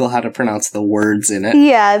probably Google how to pronounce the words in it.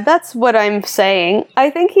 Yeah, that's what I'm saying. I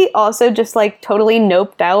think he also just like totally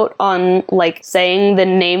noped out on like saying the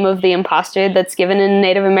name of the imposter that's given in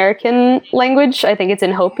Native American language. I think it's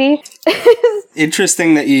in Hopi.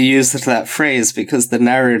 Interesting that you used that phrase, because the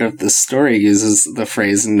narrator of this story uses the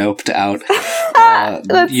phrase "noped out."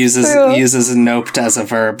 uses "noped" as a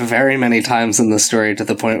verb very many times in the story, to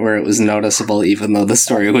the point where it was noticeable, even though the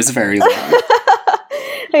story was very long.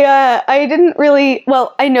 Yeah, I didn't really...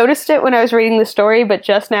 Well, I noticed it when I was reading the story, but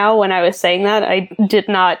just now when I was saying that, I did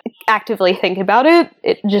not actively think about it.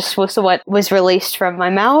 It just was what was released from my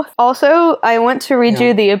mouth. Also, I want to read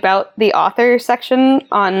you the About the Author section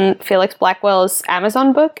on Felix Blackwell's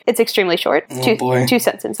Amazon book. It's extremely short. It's two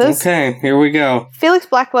sentences. Okay, here we go. Felix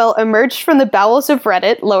Blackwell emerged from the bowels of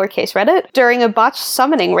Reddit, lowercase Reddit, during a botched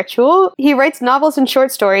summoning ritual. He writes novels and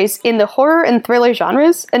short stories in the horror and thriller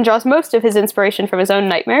genres, and draws most of his inspiration from his own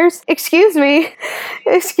nightmares. Excuse me,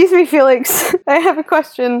 Felix. I have a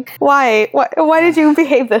question. Why did you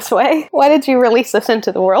behave this this way? Why did you release this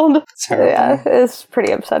into the world? It's terrible. Yeah, it's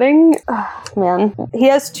pretty upsetting. Man. He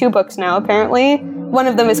has 2 books now, apparently. One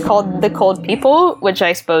of them is called The Cold People, which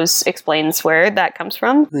I suppose explains where that comes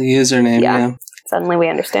from. The username, yeah. Suddenly we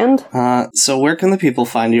understand. So where can the people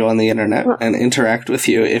find you on the internet and interact with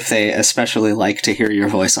you if they especially like to hear your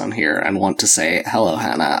voice on here and want to say, hello,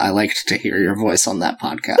 Hannah, I liked to hear your voice on that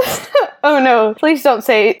podcast? Oh no, please don't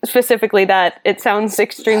say specifically that. It sounds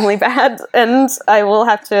extremely bad, and I will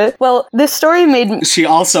have to... Well, this story made... She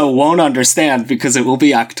also won't understand because it will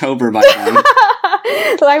be October by then.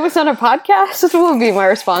 I was on a podcast? Will be my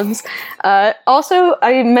response. Also,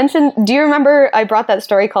 I mentioned... Do you remember I brought that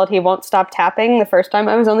story called He Won't Stop Tapping the first time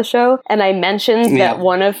I was on the show? And I mentioned that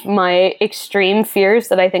one of my extreme fears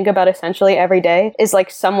that I think about essentially every day is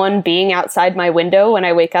like someone being outside my window when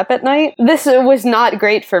I wake up at night. This was not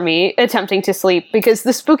great for me attempting to sleep because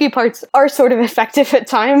the spooky parts are sort of effective at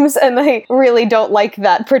times and I really don't like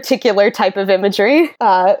that particular type of imagery.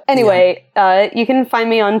 Anyway, you can find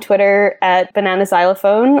me on Twitter at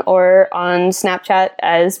BananaXylophone or on Snapchat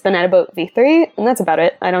as BananaBoatV3, and that's about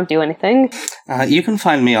it. I don't do anything. You can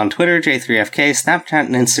find me on Twitter, J3FK, Snapchat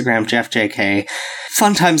and Instagram, JeffJK,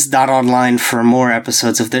 Funtimes.online for more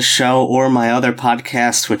episodes of this show or my other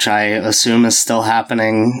podcast, which I assume is still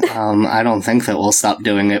happening. I don't think that we'll stop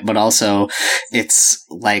doing it, but also it's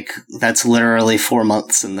like, that's literally 4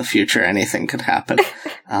 months in the future. Anything could happen.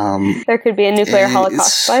 There could be a nuclear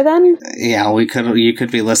holocaust by then. Yeah, you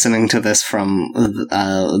could be listening to this from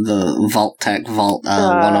the Vault Tech Vault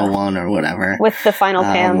 101 or whatever. With the final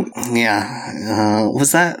Pam. Yeah.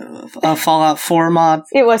 Was that a Fallout 4 mod?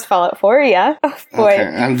 It was Fallout 4, yeah. Oh, boy. Okay.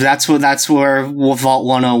 And that's where Vault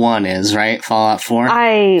 101 is, right? Fallout 4?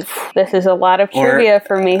 This is a lot of trivia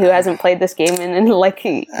for me who hasn't played this game in like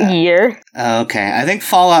a year. Okay. I think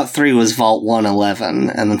Fallout 3 was Vault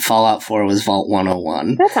 111, and then Fallout 4 was Vault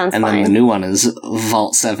 101. That sounds fine. And then the new one is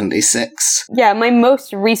Vault 76. Yeah, my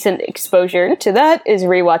most recent exposure to that is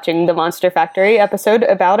rewatching the Monster Factory episode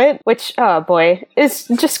about it, which, oh boy, is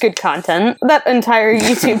just good content. That entire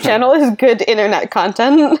YouTube channel is good internet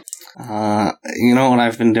content. You know what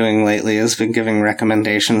I've been doing lately is been giving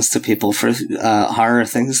recommendations to people for horror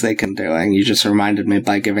things they can do, and you just reminded me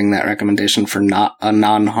by giving that recommendation for not a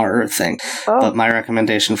non-horror thing. Oh. But my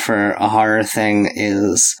recommendation for a horror thing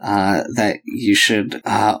is that you should...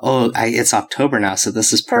 it's October now, so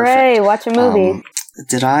this is perfect. Hooray, watch a movie.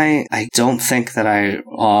 Did I don't think that I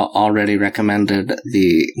already recommended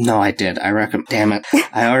No, I did. Damn it.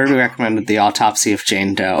 I already recommended The Autopsy of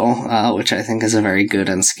Jane Doe, which I think is a very good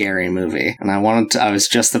and scary movie. And I was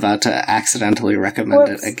just about to accidentally recommend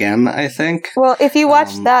it again, I think. Well, if you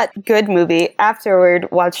watch that good movie, afterward,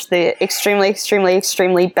 watch the extremely, extremely,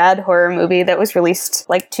 extremely bad horror movie that was released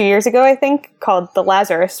like 2 years ago, I think, called The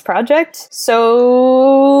Lazarus Project.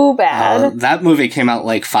 So bad. That movie came out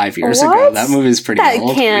like 5 years ago. That movie's pretty That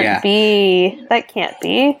can't be. That can't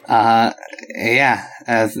be.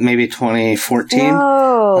 Maybe 2014.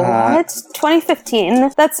 No, what?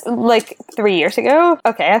 2015. That's like 3 years ago.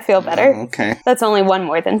 Okay, I feel better. Okay. That's only one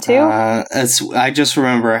more than two. I just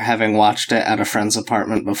remember having watched it at a friend's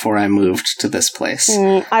apartment before I moved to this place.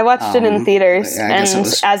 I watched it in theaters, and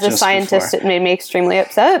as a scientist, it made me extremely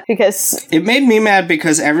upset because... It made me mad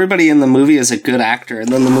because everybody in the movie is a good actor, and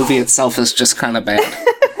then the movie itself is just kind of bad.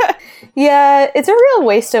 Yeah, it's a real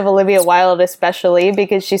waste of Olivia Wilde, especially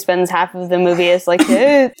because she spends half of the movie as like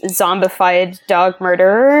a zombified dog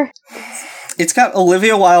murderer. It's got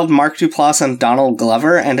Olivia Wilde, Mark Duplass, and Donald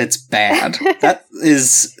Glover, and it's bad. That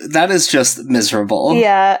is just miserable.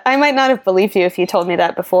 Yeah, I might not have believed you if you told me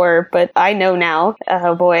that before, but I know now.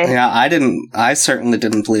 Oh boy. Yeah, I certainly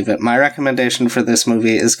didn't believe it. My recommendation for this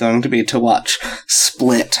movie is going to be to watch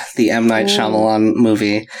Split, the M. Night Shyamalan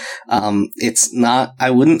movie. I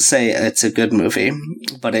wouldn't say it's a good movie,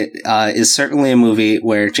 but it is certainly a movie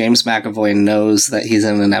where James McAvoy knows that he's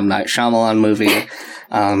in an M. Night Shyamalan movie.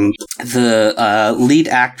 The lead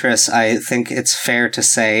actress, I think it's fair to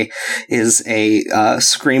say, is a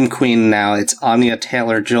scream queen now. It's Anya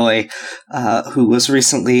Taylor-Joy, who was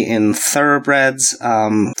recently in Thoroughbreds.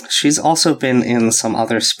 She's also been in some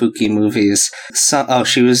other spooky movies.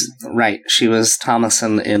 She was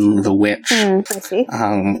Thomasin in The Witch. I see.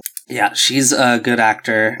 Yeah, she's a good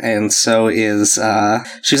actor, and so is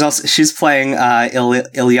she's playing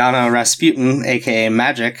Ilyana Rasputin, aka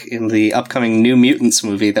Magic, in the upcoming New Mutants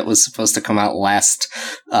movie that was supposed to come out last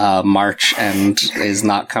March and is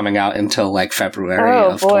not coming out until like February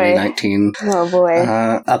of 2019. Oh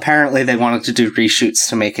boy! Apparently, they wanted to do reshoots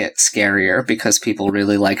to make it scarier because people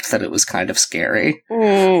really liked that it was kind of scary. I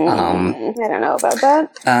don't know about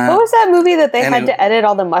that. What was that movie that they had to edit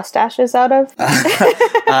all the mustaches out of?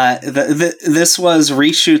 This was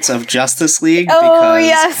reshoots of Justice League. Oh,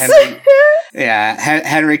 yes.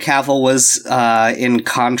 Henry Cavill was in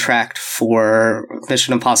contract for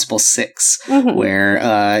Mission Impossible 6, where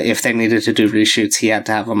if they needed to do reshoots, he had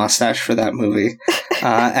to have a mustache for that movie.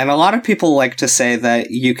 And a lot of people like to say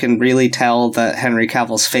that you can really tell that Henry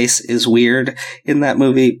Cavill's face is weird in that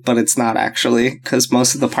movie, but it's not actually, because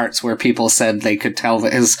most of the parts where people said they could tell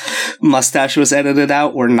that his mustache was edited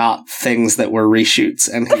out were not things that were reshoots,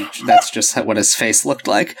 and that's just what his face looked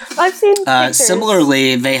like. I've seen pictures.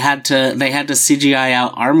 Similarly, they had to CGI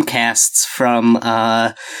out arm casts from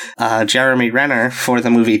Jeremy Renner for the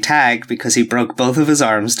movie Tag because he broke both of his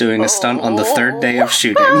arms doing a stunt on the third day of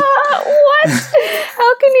shooting. What?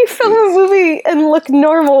 How can you film a movie and look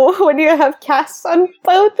normal when you have casts on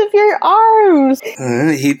both of your arms?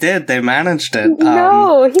 He did. They managed it.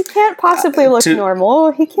 No, he can't possibly look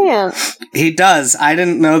normal. He can't. He does. I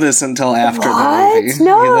didn't know this until after What? the movie.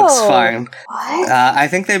 No. He looks fine. What? I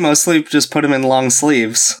think they mostly just put him in long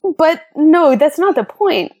sleeves. But no, that's not the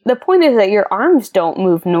point. The point is that your arms don't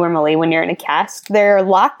move normally when you're in a cast. They're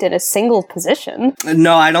locked in a single position.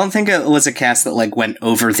 No, I don't think it was a cast that like went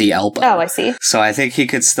over the elbow. Oh, I see. So I think he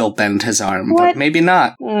could still bend his arm, What? but maybe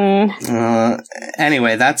not.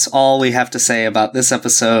 Anyway, that's all we have to say about this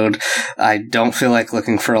episode. I don't feel like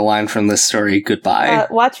looking for a line from this story. Goodbye.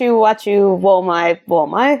 Watch you, woe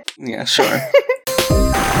my. Yeah, sure.